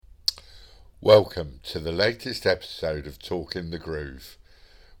Welcome to the latest episode of Talking the Groove.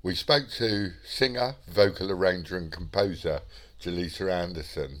 We spoke to singer, vocal arranger and composer Jhelisa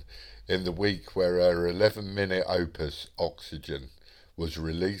Anderson in the week where her 11-minute opus, Oxygen, was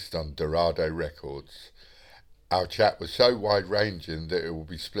released on Dorado Records. Our chat was so wide-ranging that it will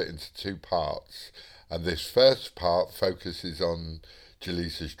be split into two parts, and this first part focuses on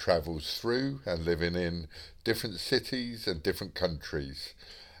Jhelisa's travels through and living in different cities and different countries,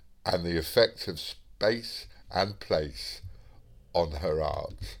 and the effect of space and place on her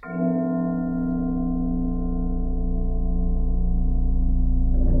art.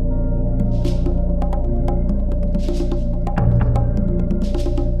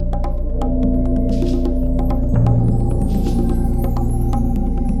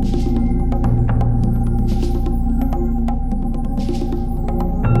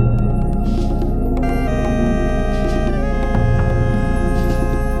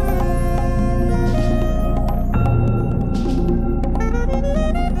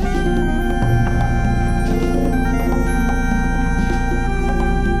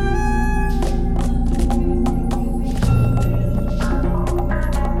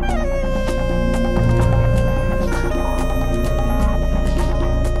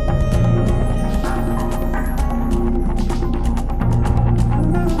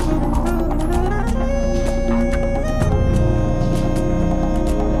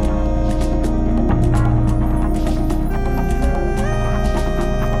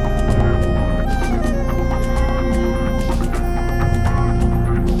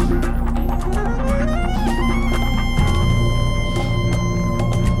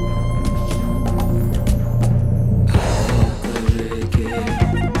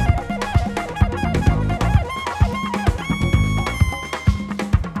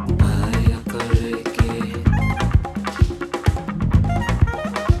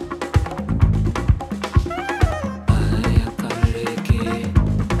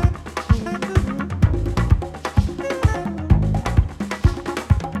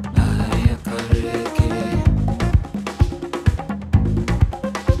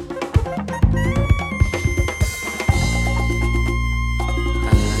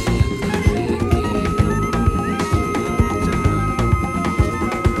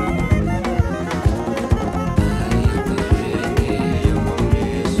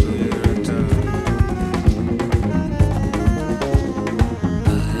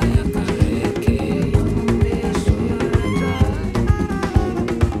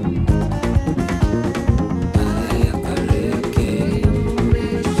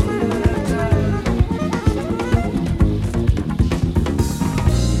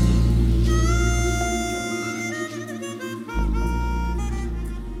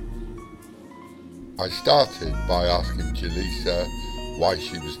 I started by asking Jhelisa why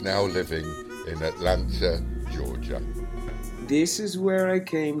she was now living in Atlanta, Georgia. This is where I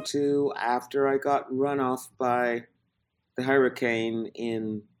came to after I got run off by the hurricane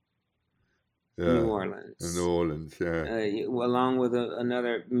in New Orleans. In New Orleans, along with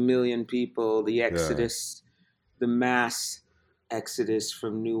another million people, the exodus, the mass exodus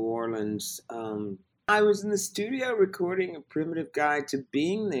from New Orleans. I was in the studio recording A Primitive Guide to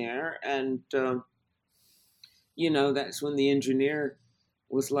Being There, and that's when the engineer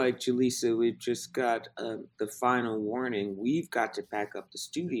was like, Jhelisa, we've just got the final warning. We've got to pack up the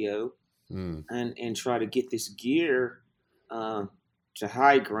studio and try to get this gear to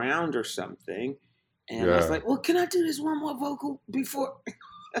high ground or something. And I was like, well, can I do this one more vocal before?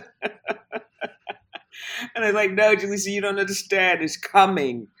 And I was like, no, Jhelisa, you don't understand. It's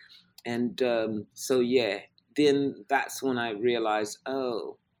coming. And then that's when I realized,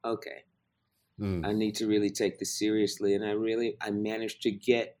 oh, okay. I need to really take this seriously. And I managed to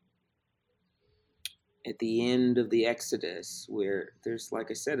get at the end of the Exodus where there's, like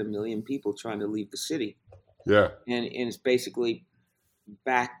I said, 1 million people trying to leave the city. Yeah. And it's basically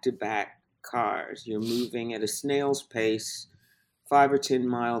back-to-back cars. You're moving at a snail's pace, 5 or 10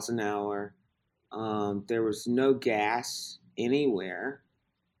 miles an hour. There was no gas anywhere.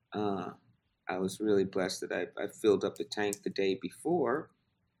 I was really blessed that I filled up the tank the day before.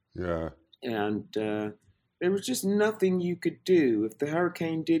 Yeah. And there was just nothing you could do. If the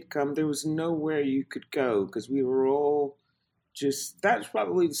hurricane did come, there was nowhere you could go because we were all that's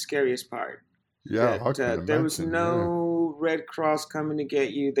probably the scariest part. Yeah, I can imagine, there was no Red Cross coming to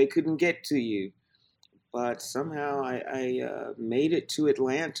get you. They couldn't get to you. But somehow I made it to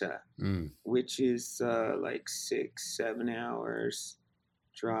Atlanta, which is like 6-7 hours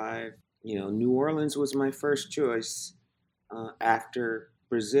drive. New Orleans was my first choice after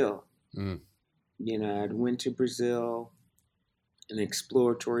Brazil. I'd went to Brazil an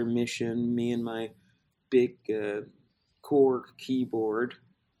exploratory mission, me and my big Korg keyboard,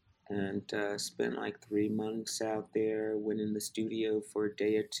 and spent like 3 months out there. Went in the studio for a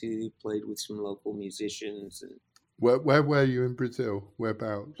day or two, played with some local musicians. And Where were you in Brazil?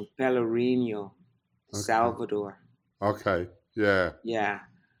 Whereabouts? Pelourinho, Okay. Salvador. Okay. Yeah. Yeah.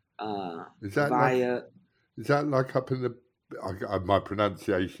 Is that Via. is that like up in the? My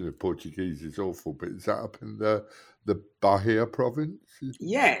pronunciation of Portuguese is awful, but is that up in the Bahia province?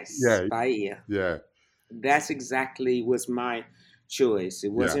 Yes, Yeah. Bahia. Yeah. That's exactly was my choice. It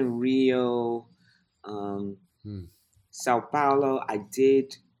Yeah. wasn't Rio, um, Hmm. Sao Paulo. I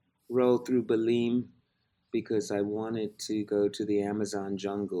did roll through Belém because I wanted to go to the Amazon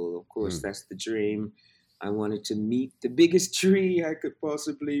jungle. Of course, Hmm. that's the dream. I wanted to meet the biggest tree I could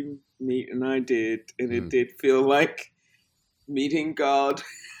possibly meet, and I did. And it did feel like meeting God.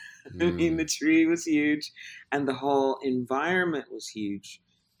 I mean, the tree was huge, and the whole environment was huge.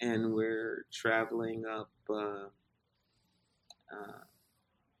 And we're traveling up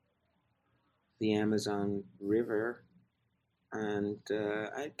the Amazon River, and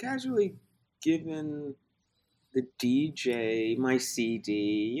I casually given the DJ my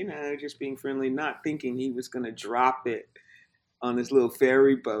CD, just being friendly, not thinking he was going to drop it on this little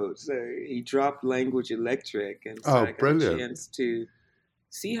ferry boat. So he dropped Language Electric, and so Oh, I got a brilliant. chance to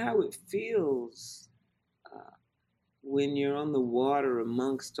see how it feels when you're on the water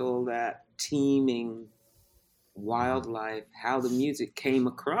amongst all that teeming wildlife, how the music came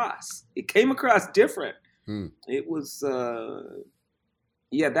across. It came across different. It was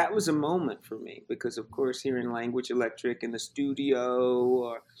that was a moment for me because, of course, hearing Language Electric in the studio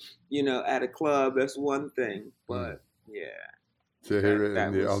or, at a club, that's one thing. But to hear it that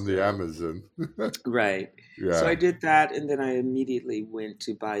on was the Amazon. right. So I did that, and then I immediately went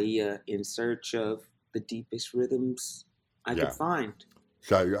to Bahia in search of the deepest rhythms I could find.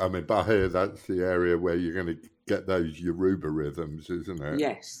 So, I mean, Bahia, that's the area where you're going to get those Yoruba rhythms, isn't it?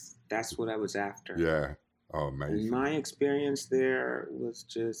 Yes, that's what I was after. Yeah. Oh, amazing. And my experience there was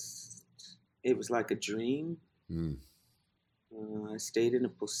it was like a dream. I stayed in a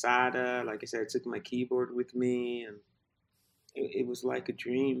posada. Like I said, I took my keyboard with me, and it was like a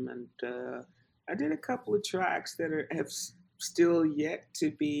dream. And I did a couple of tracks that have still yet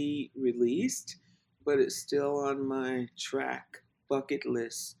to be released, but it's still on my track bucket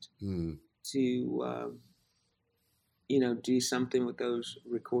list to do something with those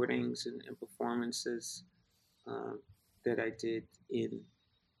recordings and performances that I did in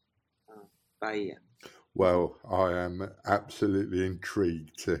Bahia. Well, I am absolutely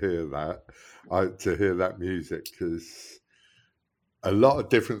intrigued to hear that music, because a lot of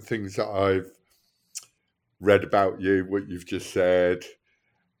different things that I've read about you, what you've just said,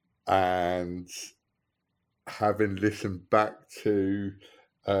 and having listened back to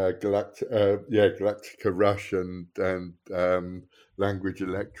Galactica Rush and Language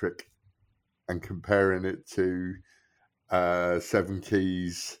Electric, and comparing it to Seven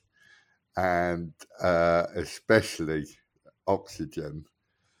Keys and especially Oxygen,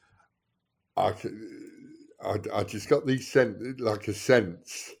 I just got a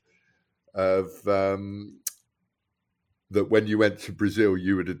sense of that when you went to Brazil,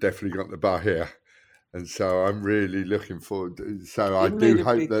 you would have definitely got the Bahia. And so I'm really looking forward to, so I do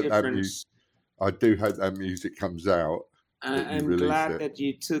hope that music comes out. I'm glad that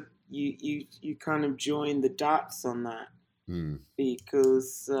you took you kind of joined the dots on that,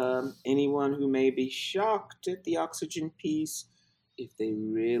 because anyone who may be shocked at the Oxygen piece, if they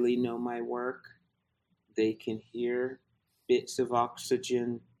really know my work, they can hear bits of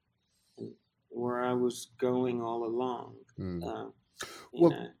Oxygen and where I was going all along.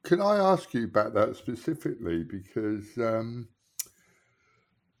 Can I ask you about that specifically? Because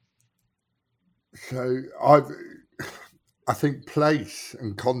I think place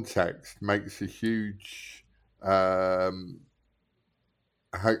and context makes a huge can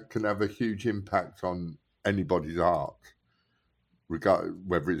have a huge impact on anybody's art,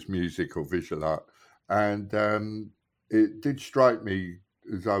 whether it's music or visual art. And it did strike me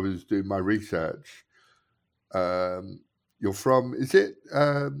as I was doing my research. You're from,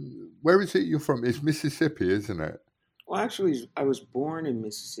 where is it you're from? It's Mississippi, isn't it? Well, actually, I was born in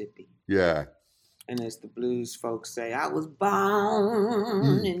Mississippi. Yeah. And as the blues folks say, I was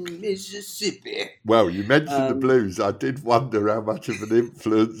born in Mississippi. Well, you mentioned the blues. I did wonder how much of an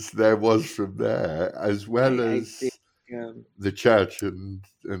influence there was from there, as well as the church and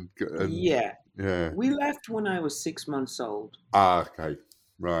yeah. Yeah. We left when I was 6 months old. Ah, okay.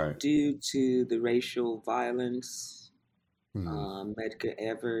 Right. Due to the racial violence, Medgar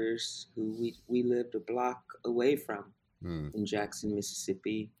Evers, who we lived a block away from, in Jackson,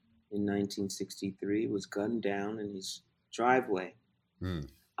 Mississippi in 1963, was gunned down in his driveway.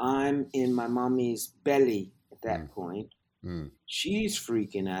 I'm in my mommy's belly at that point. She's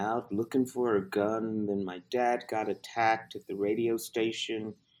freaking out, looking for a gun. Then my dad got attacked at the radio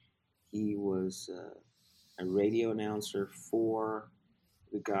station. He was a radio announcer for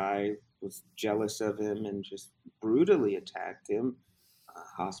the guy, was jealous of him and just brutally attacked him,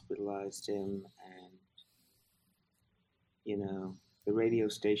 hospitalized him, and the radio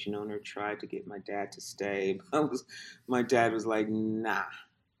station owner tried to get my dad to stay. My dad was like, nah,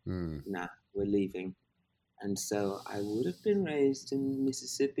 we're leaving. And so I would have been raised in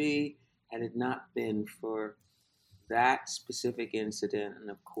Mississippi had it not been for that specific incident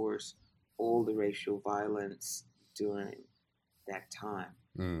and, of course, all the racial violence during that time.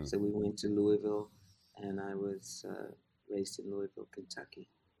 So we went to Louisville, and I was raised in Louisville, Kentucky.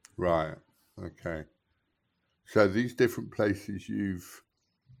 Right. Okay. So these different places you've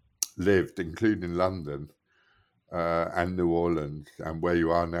lived, including London and New Orleans, and where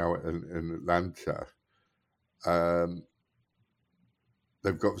you are now in Atlanta,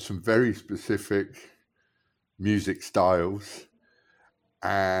 they've got some very specific music styles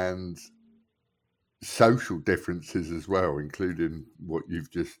and social differences as well, including what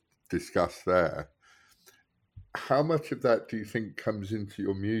you've just discussed there. How much of that do you think comes into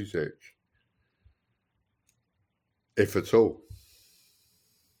your music, if at all?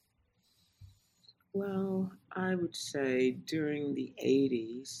 Well, I would say during the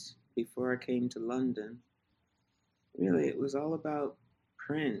 80s, before I came to London, really it was all about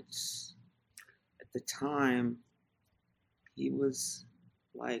Prince. At the time, he was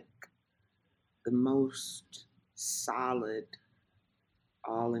like the most solid,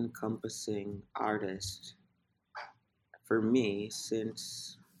 all-encompassing artist for me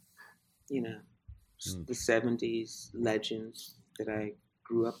since, the 70s legends that I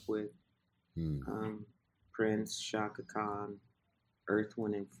grew up with. Prince, Shaka Khan, Earth,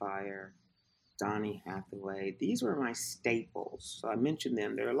 Wind and Fire, Donny Hathaway. These were my staples. So I mentioned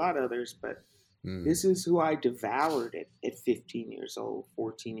them. There are a lot of others, but this is who I devoured at 15 years old,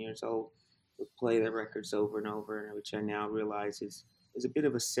 14 years old. Would play their records over and over, which I now realize is a bit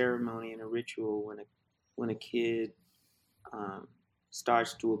of a ceremony and a ritual when a kid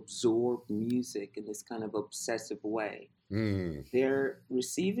starts to absorb music in this kind of obsessive way. They're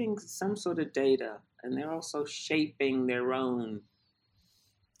receiving some sort of data, and they're also shaping their own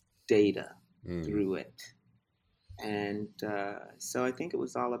data through it. And so I think it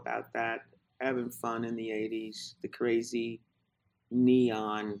was all about that, having fun in the 80s, the crazy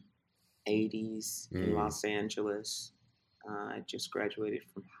neon 80s in Los Angeles. I just graduated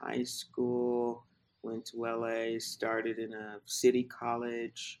from high school, went to LA, started in a city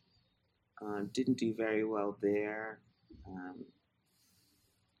college, didn't do very well there.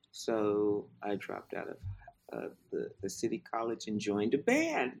 So I dropped out of the city college and joined a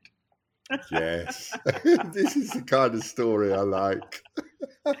band. Yes. This is the kind of story I like.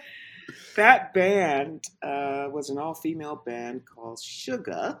 That band was an all-female band called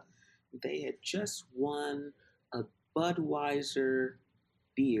Sugar. They had just won a Budweiser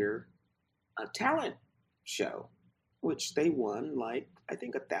beer talent show, which they won I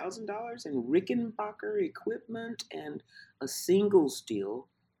think $1,000 in Rickenbacker equipment and a singles deal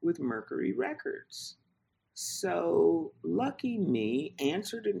with Mercury Records. So lucky me,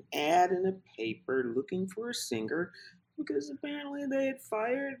 answered an ad in a paper looking for a singer because apparently they had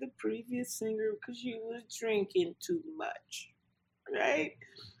fired the previous singer because she was drinking too much, right?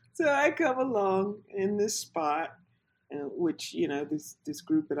 So I come along in this spot, which, this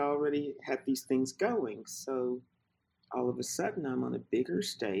group had already had these things going. So all of a sudden I'm on a bigger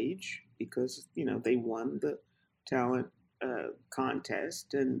stage because, they won the talent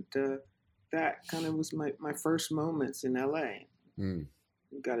contest. And that kind of was my first moments in LA.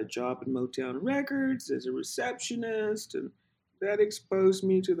 Got a job in Motown Records as a receptionist, and that exposed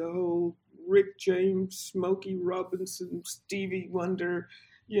me to the whole Rick James, Smokey Robinson, Stevie Wonder.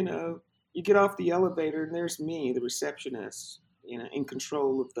 You get off the elevator and there's me, the receptionist, in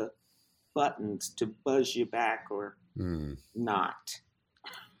control of the buttons to buzz you back or not.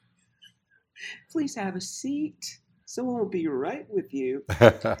 Please have a seat. Someone will be right with you.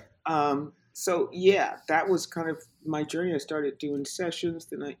 So yeah, that was kind of my journey. I started doing sessions,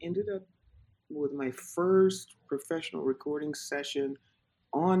 then I ended up with my first professional recording session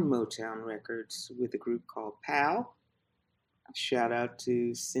on Motown Records with a group called PAL. Shout out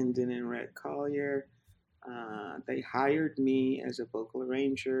to Sinden and Red Collier. They hired me as a vocal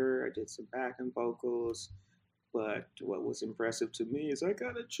arranger. I did some backing vocals, but what was impressive to me is I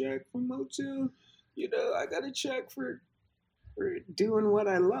got a check from Motown. I got a check for for doing what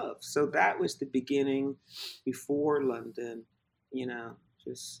I love. So that was the beginning before London,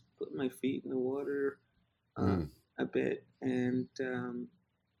 just put my feet in the water a bit. And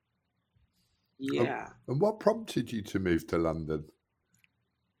yeah. And what prompted you to move to London?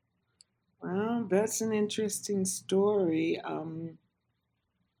 Well, that's an interesting story.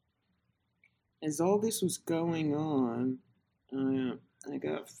 As all this was going on, I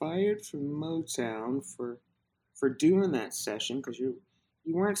got fired from Motown for doing that session because you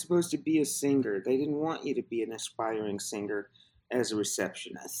weren't supposed to be a singer. They didn't want you to be an aspiring singer as a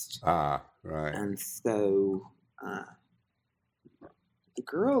receptionist. Ah, right. And so the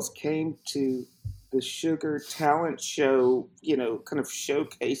girls came to the Sugar talent show, kind of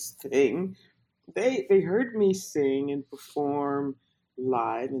showcase thing. They heard me sing and perform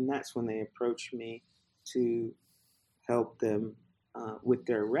live, and that's when they approached me to help them with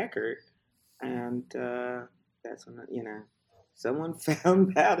their record. And that's when someone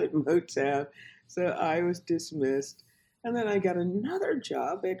found out at Motown, so I was dismissed. And then I got another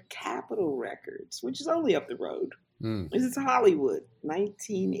job at Capitol Records, which is only up the road. This is Hollywood,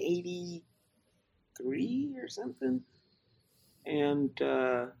 1983 or something. And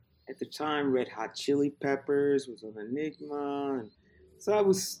at the time, Red Hot Chili Peppers was on Enigma. And so I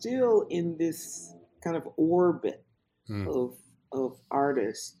was still in this kind of orbit of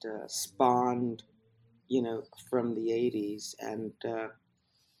artists spawned, from the 80s. And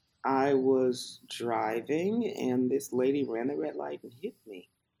I was driving, and this lady ran the red light and hit me,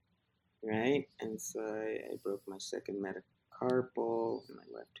 right? And so I broke my second metacarpal in my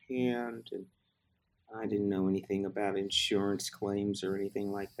left hand, and I didn't know anything about insurance claims or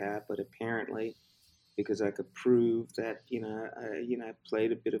anything like that, but apparently, because I could prove that I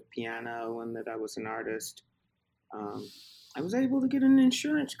played a bit of piano and that I was an artist, I was able to get an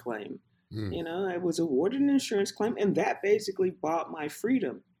insurance claim. I was awarded an insurance claim, and that basically bought my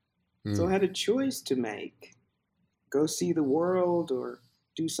freedom. So I had a choice to make: go see the world or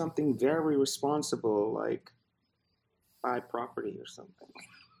do something very responsible, like buy property or something.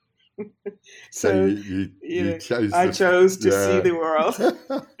 So you chose. I chose to see the world.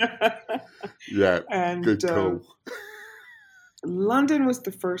 Yeah, and good call. London was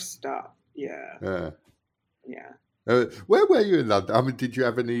the first stop. Yeah. Where were you in London? I mean, did you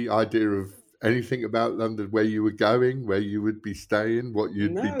have any idea of anything about London, where you were going, where you would be staying, what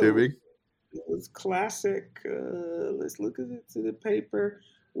you'd be doing? It was classic. Let's look at it to the paper.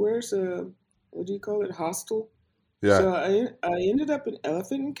 Where's what do you call it? Hostel? Yeah. So I ended up in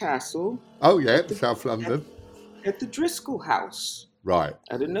Elephant and Castle. Oh, yeah, South London. At the Driscoll House. Right.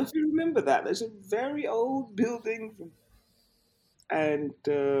 I don't know if you remember that. There's a very old building. And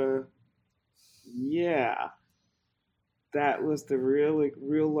that was the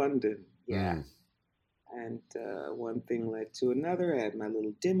real London. Yeah. And one thing led to another. I had my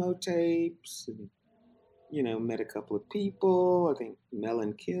little demo tapes and, met a couple of people. I think Mel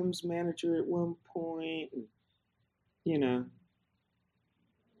and Kim's manager at one point. And,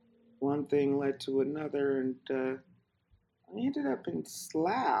 one thing led to another. And I ended up in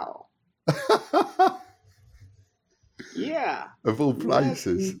Slough. Yeah. Of all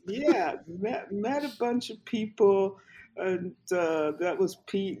places. Met a bunch of people. And that was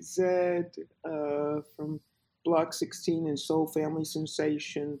Pete Zed from Block 16 and Soul Family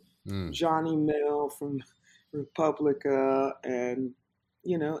Sensation, Johnny Mill from Republica, and,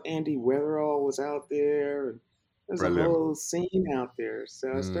 Andy Weatherall was out there. And there's a whole scene out there.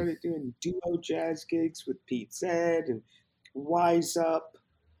 So I started doing duo jazz gigs with Pete Zed and Wise Up.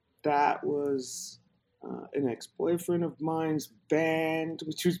 That was an ex-boyfriend of mine's band,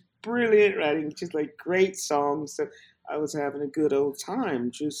 which was brilliant, writing just like great songs. So I was having a good old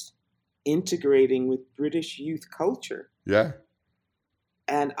time just integrating with British youth culture. Yeah.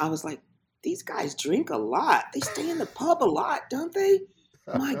 And I was like, these guys drink a lot. They stay in the pub a lot, don't they?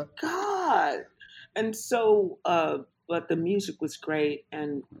 My God. And so, but the music was great.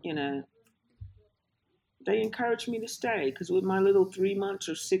 And, they encouraged me to stay because with my little 3 months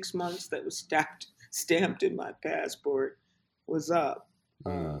or 6 months that was stamped in my passport was up.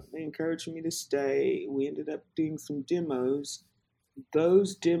 They encouraged me to stay. We ended up doing some demos.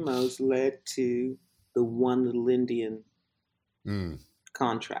 Those demos led to the One Little Indian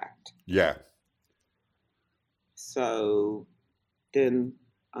contract. Yeah. So then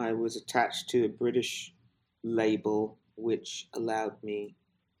I was attached to a British label, which allowed me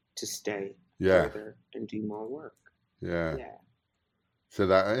to stay further and do more work. Yeah. So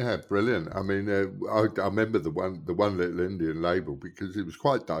that brilliant. I mean, I remember the one Little Indian label because it was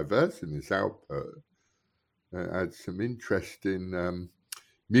quite diverse in its output. It had some interesting,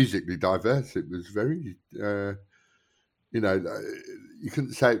 musically diverse. It was very you know, you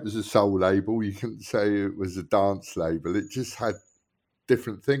couldn't say it was a soul label. You couldn't say it was a dance label. It just had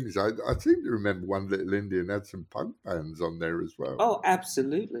different things. I seem to remember One Little Indian had some punk bands on there as well. Oh,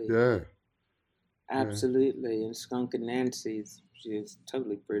 absolutely. Yeah. Absolutely. And Skunk and Nancy is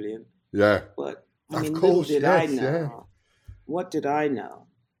totally brilliant. Yeah. But, Of course, little did I yes, know. yeah. What did I know?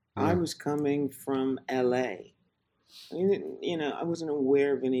 Yeah. I was coming from LA. I wasn't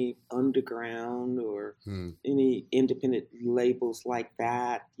aware of any underground or any independent labels like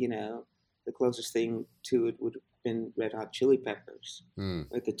that. The closest thing to it would have been Red Hot Chili Peppers.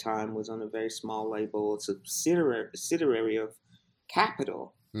 At the time, was on a very small label, a subsidiary of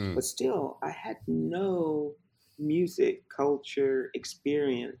Capitol. But still, I had no music culture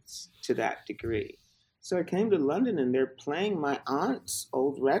experience to that degree. So I came to London, and they're playing my aunt's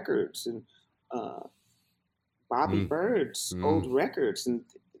old records and Bobby Byrd's old records, and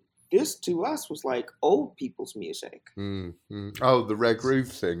this to us was like old people's music. Oh, the Rare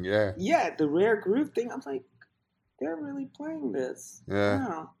Groove thing, yeah. Yeah, the Rare Groove thing. I'm like, they're really playing this. Yeah.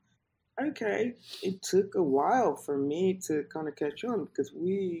 Wow. Okay. It took a while for me to kind of catch on because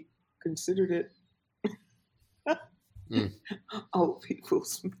we considered it old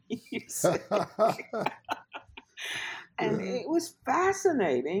people's music. And it was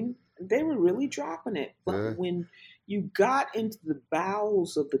fascinating. They were really dropping it. But when you got into the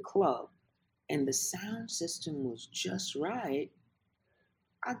bowels of the club and the sound system was just right,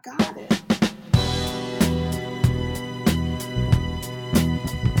 I got it.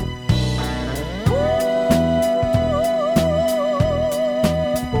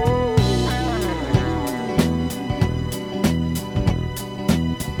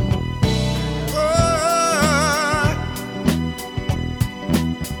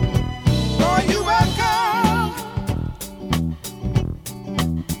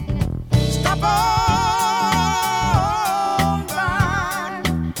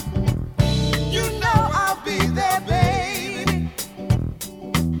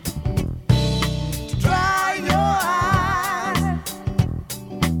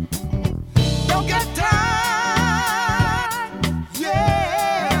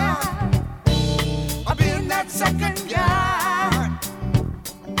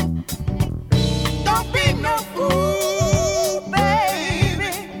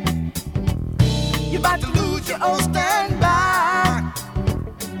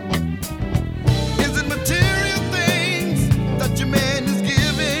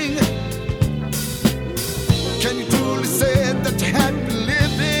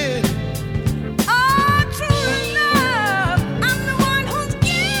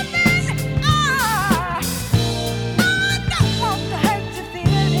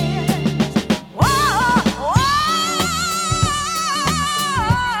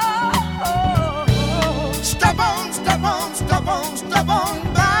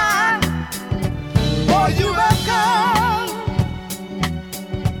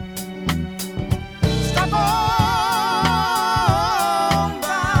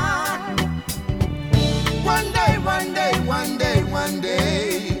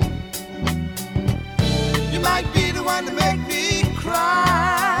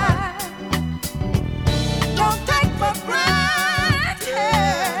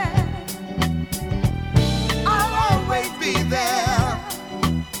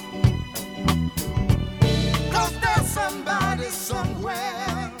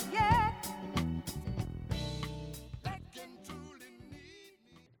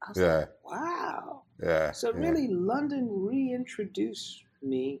 Wow. Yeah. So really, London reintroduced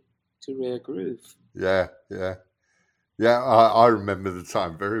me to Rare Groove. Yeah. I remember the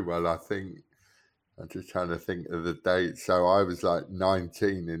time very well. I think I'm just trying to think of the date. So I was like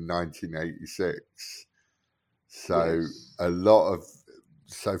 19 in 1986. So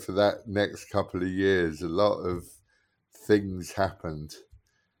so for that next couple of years, a lot of things happened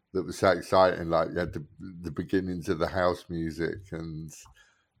that was so exciting. Like you had the beginnings of the house music and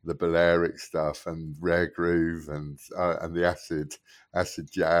the Balearic stuff and Rare Groove and the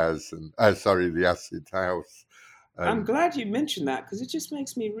acid jazz and the acid house. I'm glad you mentioned that because it just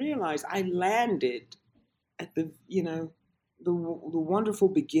makes me realize I landed at the wonderful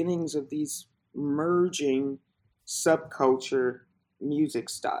beginnings of these merging subculture music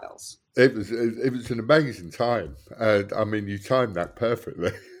styles. It was an amazing time, and I mean you timed that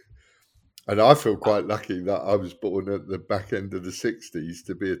perfectly. And I feel quite lucky that I was born at the back end of the 60s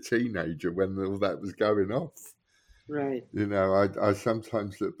to be a teenager when all that was going off. Right. I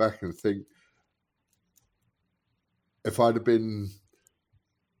sometimes look back and think, if I'd have been,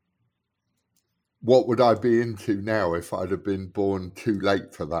 what would I be into now if I'd have been born too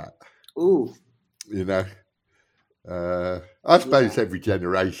late for that? Ooh. I suppose every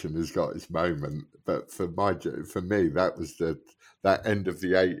generation has got its moment, but for me, that was that end of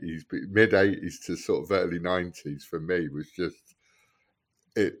the 80s, mid 80s to sort of early 90s. For me, was just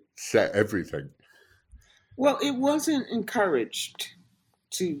it set everything. Well, it wasn't encouraged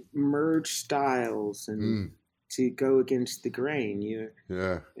to merge styles and to go against the grain. You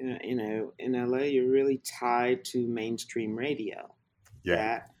know, in LA, you're really tied to mainstream radio. Yeah.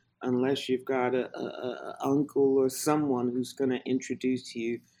 That unless you've got a uncle or someone who's going to introduce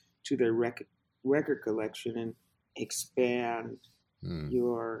you to their record collection and expand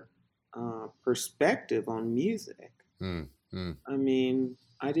your perspective on music. I mean,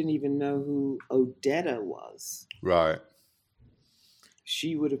 I didn't even know who Odetta was. Right.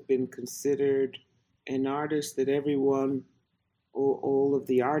 She would have been considered an artist that everyone or all of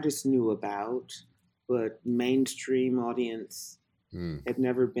the artists knew about, but mainstream audience had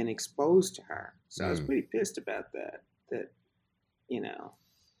never been exposed to her. So I was pretty pissed about that. That, you know,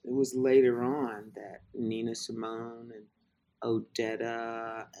 it was later on that Nina Simone and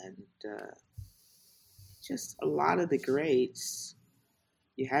Odetta and just a lot of the greats,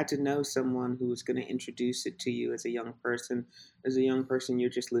 you had to know someone who was going to introduce it to you as a young person. As a young person, you're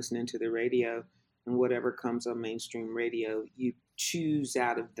just listening to the radio, and whatever comes on mainstream radio, you choose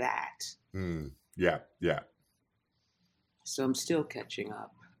out of that. Yeah. So I'm still catching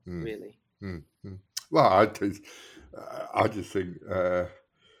up, really. Well, I just think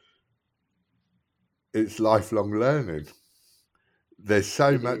it's lifelong learning. There's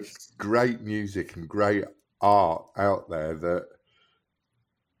so much great music and great art out there that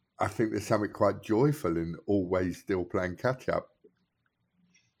I think there's something quite joyful in always still playing catch up.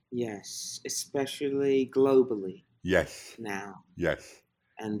 Yes, especially globally. Yes. Now. Yes.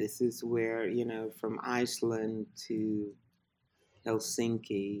 And this is where, you know, from Iceland to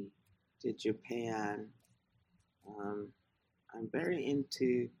Helsinki to Japan, I'm very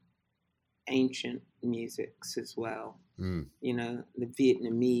into ancient musics as well. You know, the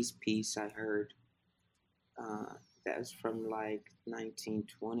Vietnamese piece I heard that was from like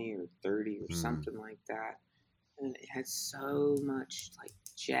 1920 or 30 or something like that. And it had so much like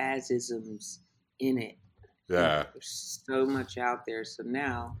jazzisms in it. Yeah. There's so much out there. So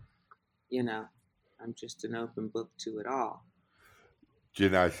now, you know, I'm just an open book to it all. Do you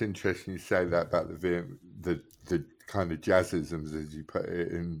know, it's interesting you say that about the kind of jazzisms, as you put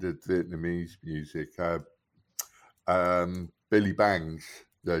it, in the Vietnamese music. Billy Bangs,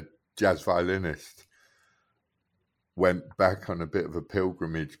 the jazz violinist, went back on a bit of a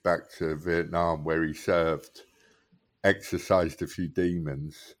pilgrimage back to Vietnam, where he served, exorcised a few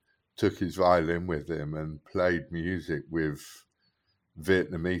demons, took his violin with him, and played music with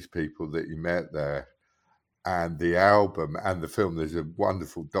Vietnamese people that he met there. And the album and the film, there's a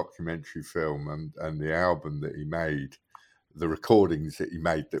wonderful documentary film, and the album that he made, the recordings that he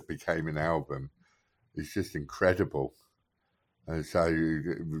made that became an album, is just incredible. And so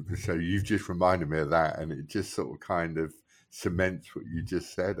you've just reminded me of that, and it just sort of kind of cements what you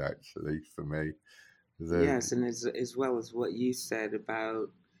just said, actually, for me. Yes, and as well as what you said about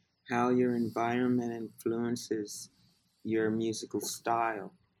how your environment influences your musical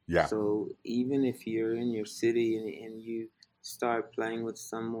style. Yeah. So even if you're in your city and you start playing with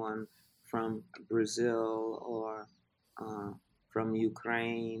someone from Brazil or from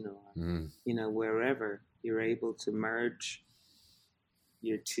Ukraine or you know, wherever, you're able to merge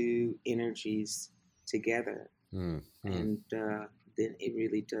your two energies together, and then it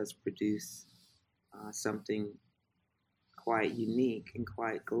really does produce something quite unique and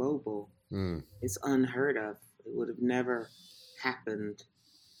quite global. It's unheard of. It would have never happened,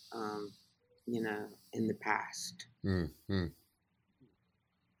 you know, in the past.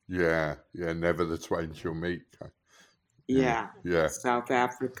 Yeah, never the twain shall meet. Yeah. Yeah. South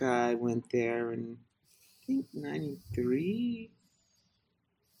Africa, I went there in, I think, 93.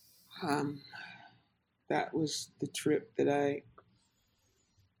 That was the trip that I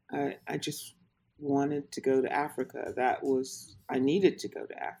just wanted to go to Africa. I needed to go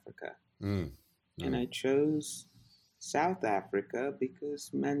to Africa. And I chose South Africa because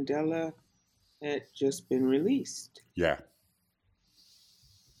Mandela had just been released. Yeah.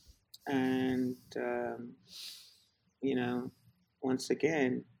 And, you know, once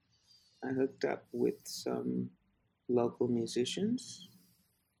again, I hooked up with some local musicians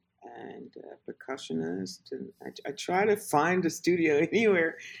and percussionists, and I try to find a studio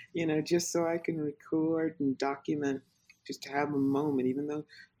anywhere, you know, just so I can record and document, just to have a moment, even though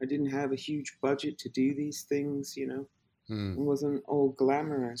I didn't have a huge budget to do these things, you know. It wasn't all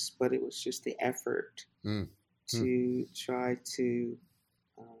glamorous, but it was just the effort to try to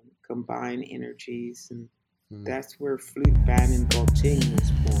combine energies and That's where Flute Band In Gauteng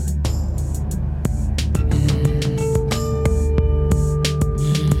was born.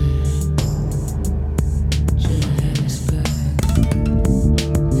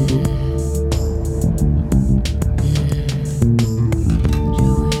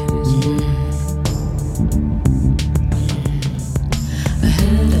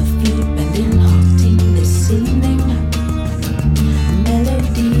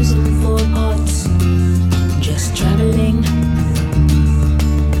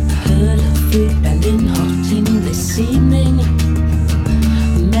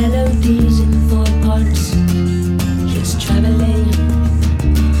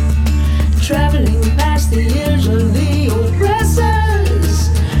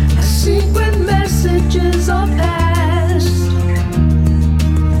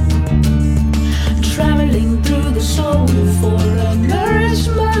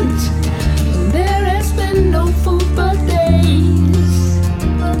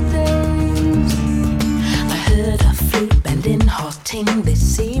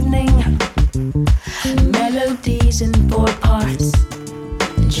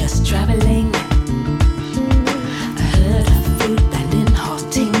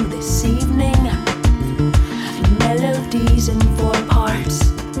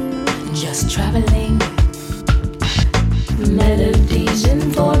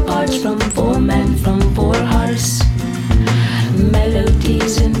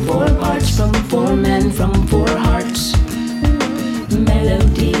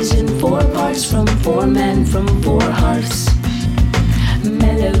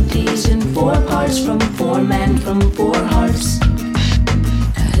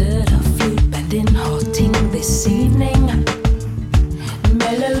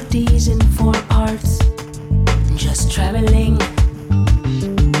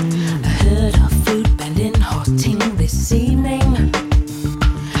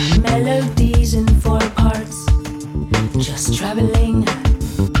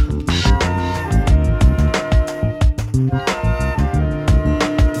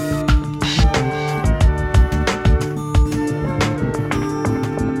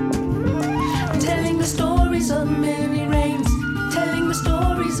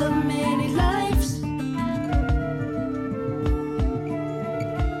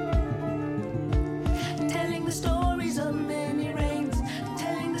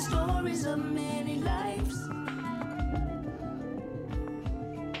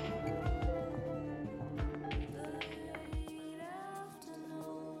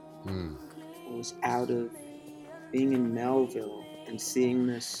 Was out of being in Melville and seeing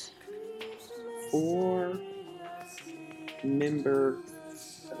this 4-member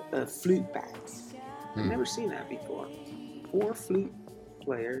flute band. I've never seen that before. 4 flute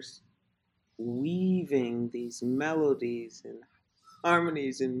players weaving these melodies and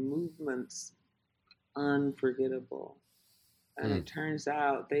harmonies and movements, unforgettable. And it turns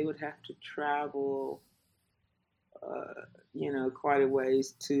out they would have to travel quite a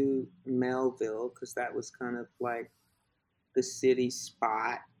ways to Melville, because that was kind of like the city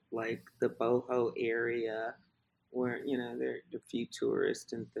spot, like the boho area where, there are a few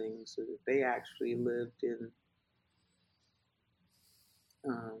tourists and things, so that they actually lived in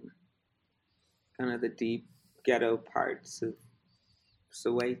kind of the deep ghetto parts of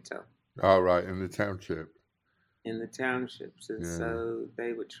Soweto. Oh, right, in the township. In the townships. And so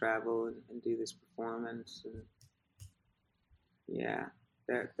they would travel and do this performance, and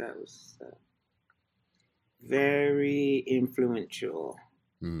that was very influential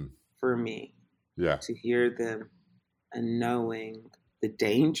for me. Yeah. To hear them and knowing the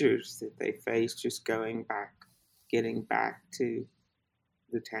dangers that they faced just getting back to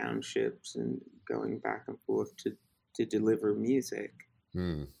the townships and going back and forth to deliver music.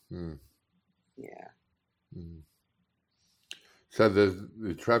 Yeah. So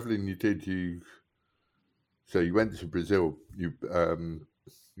the traveling you did, so you went to Brazil. You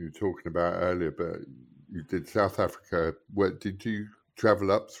were talking about earlier, but you did South Africa. Did you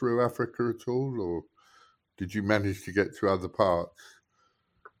travel up through Africa at all, or did you manage to get to other parts?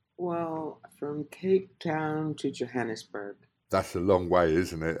 Well, from Cape Town to Johannesburg. That's a long way,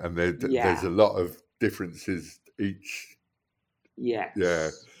 isn't it? And there's a lot of differences each. Yes.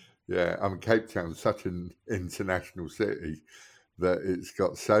 Yeah. I mean, Cape Town's such an international city that it's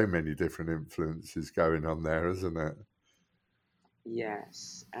got so many different influences going on there, isn't it?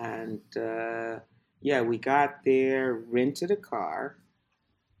 Yes. And we got there, rented a car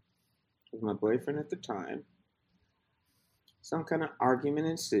with my boyfriend at the time. Some kind of argument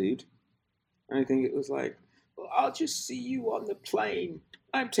ensued. And I think it was like, well, I'll just see you on the plane.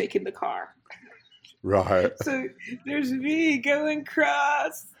 I'm taking the car. Right. So there's me going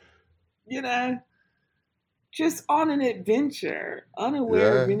across, just on an adventure,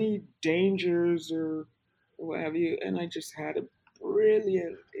 unaware of Yeah. any dangers or what have you. And I just had a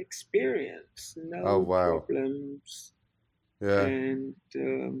brilliant experience, Oh, no wow. problems. Yeah. And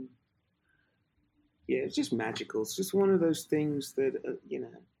yeah, it's just magical. It's just one of those things that,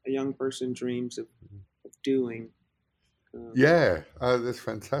 a young person dreams of doing. Yeah. Oh, that's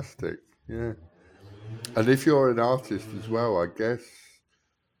fantastic. Yeah. And if you're an artist as well, I guess,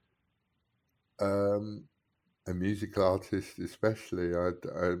 a musical artist especially, I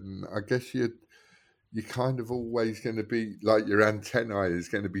guess you're kind of always going to be, like, your antennae is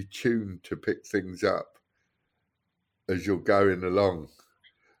going to be tuned to pick things up as you're going along.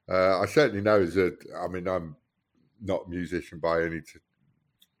 I certainly know I'm not a musician by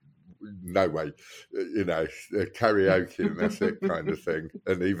no way, karaoke and that's it kind of thing.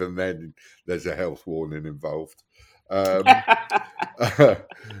 And even then, there's a health warning involved. But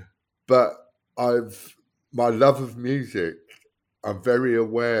my love of music, I'm very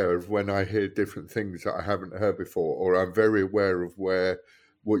aware of when I hear different things that I haven't heard before, or I'm very aware of what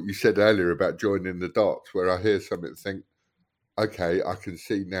you said earlier about joining the dots, where I hear something and think, okay, I can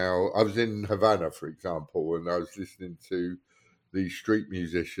see now. I was in Havana, for example, and I was listening to these street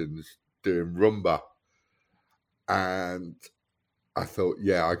musicians doing rumba, and I thought,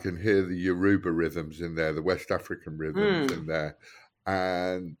 yeah, I can hear the Yoruba rhythms in there, the West African rhythms in there.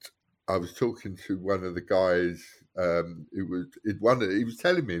 And I was talking to one of the guys. He was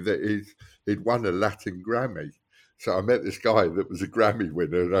telling me that he'd won a Latin Grammy. So I met this guy that was a Grammy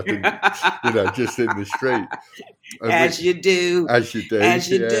winner, and I didn't, just in the street. As you do.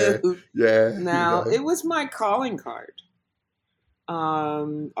 Yeah. Now, it was my calling card.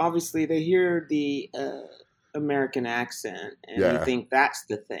 Obviously, they hear the American accent, and you think that's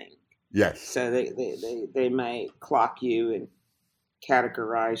the thing. Yes. So they may clock you and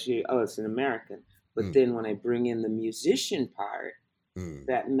categorize you. Oh, it's an American. But then when I bring in the musician part,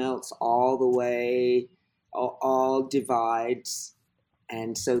 that melts all the way, all divides,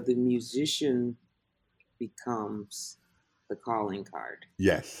 and so the musician becomes the calling card.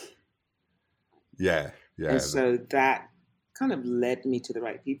 Yes. Yeah. And so that kind of led me to the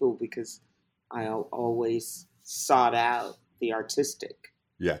right people, because I always sought out the artistic.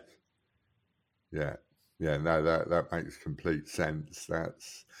 Yeah. Yeah. Yeah. No, that makes complete sense.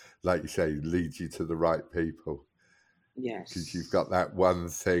 That's, like you say, leads you to the right people. Yes. Because you've got that one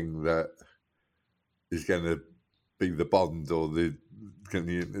thing that is going to be the bond, or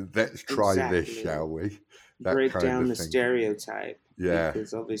let's try this, shall we? That break down the stereotype. Yeah.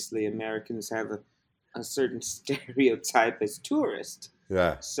 Because obviously Americans have a certain stereotype as tourists.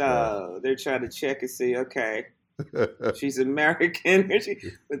 Yeah. So they're trying to check and see, okay, she's American,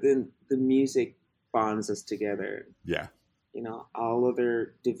 but then the music bonds us together. Yeah. All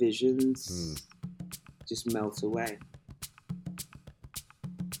other divisions just melt away.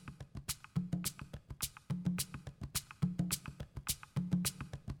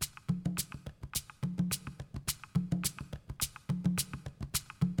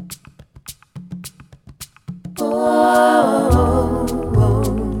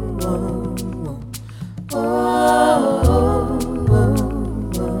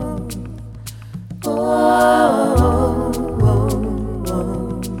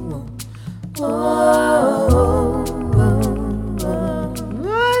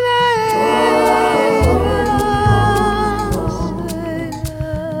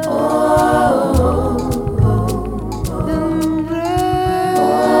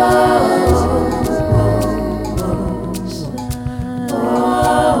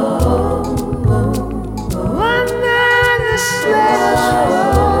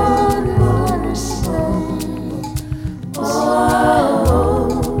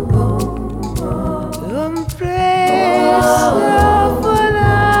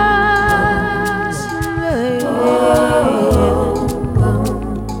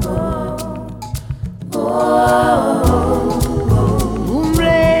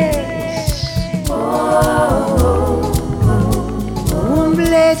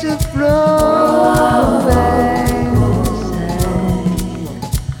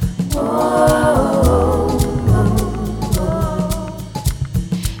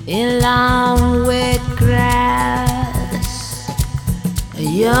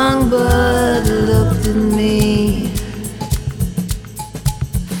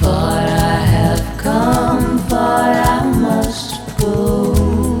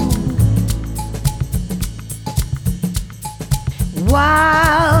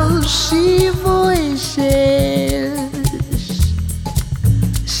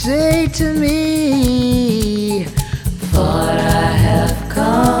 Say to me,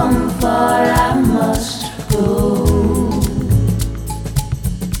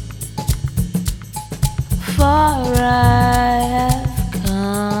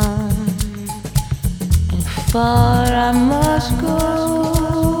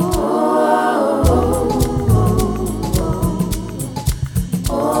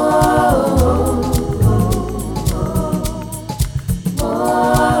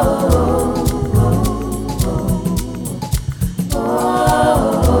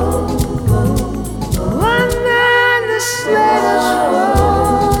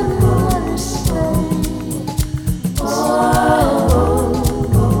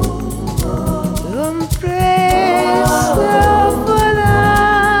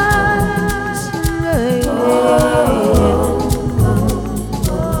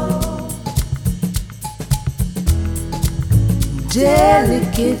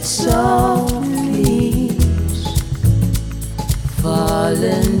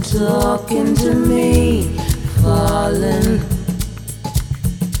 talking to me, falling.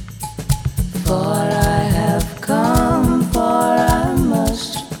 Far I have come, far I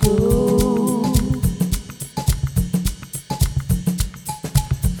must go.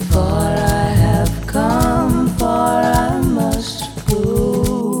 Far I have come, far I must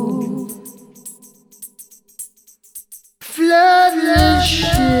go. Flood the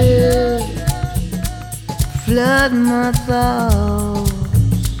ship, flood my thoughts,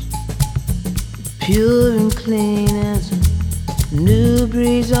 pure and clean as a new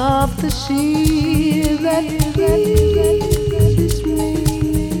breeze off the sea that pleases me,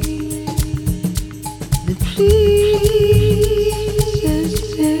 that pleases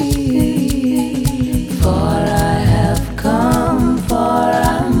me. Far I have come, far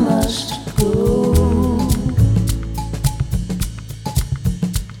I must go.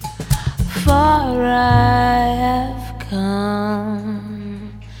 Far I have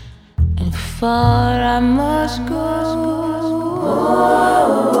come, and far I must go.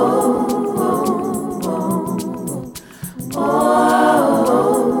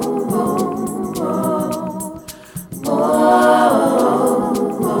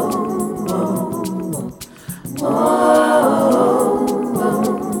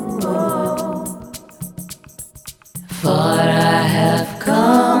 Far I have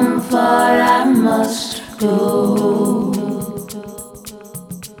come, far I must go.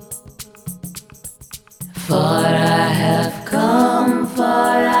 Far I have come,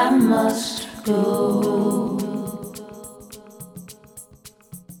 far I must go.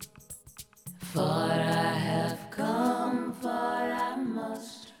 Far I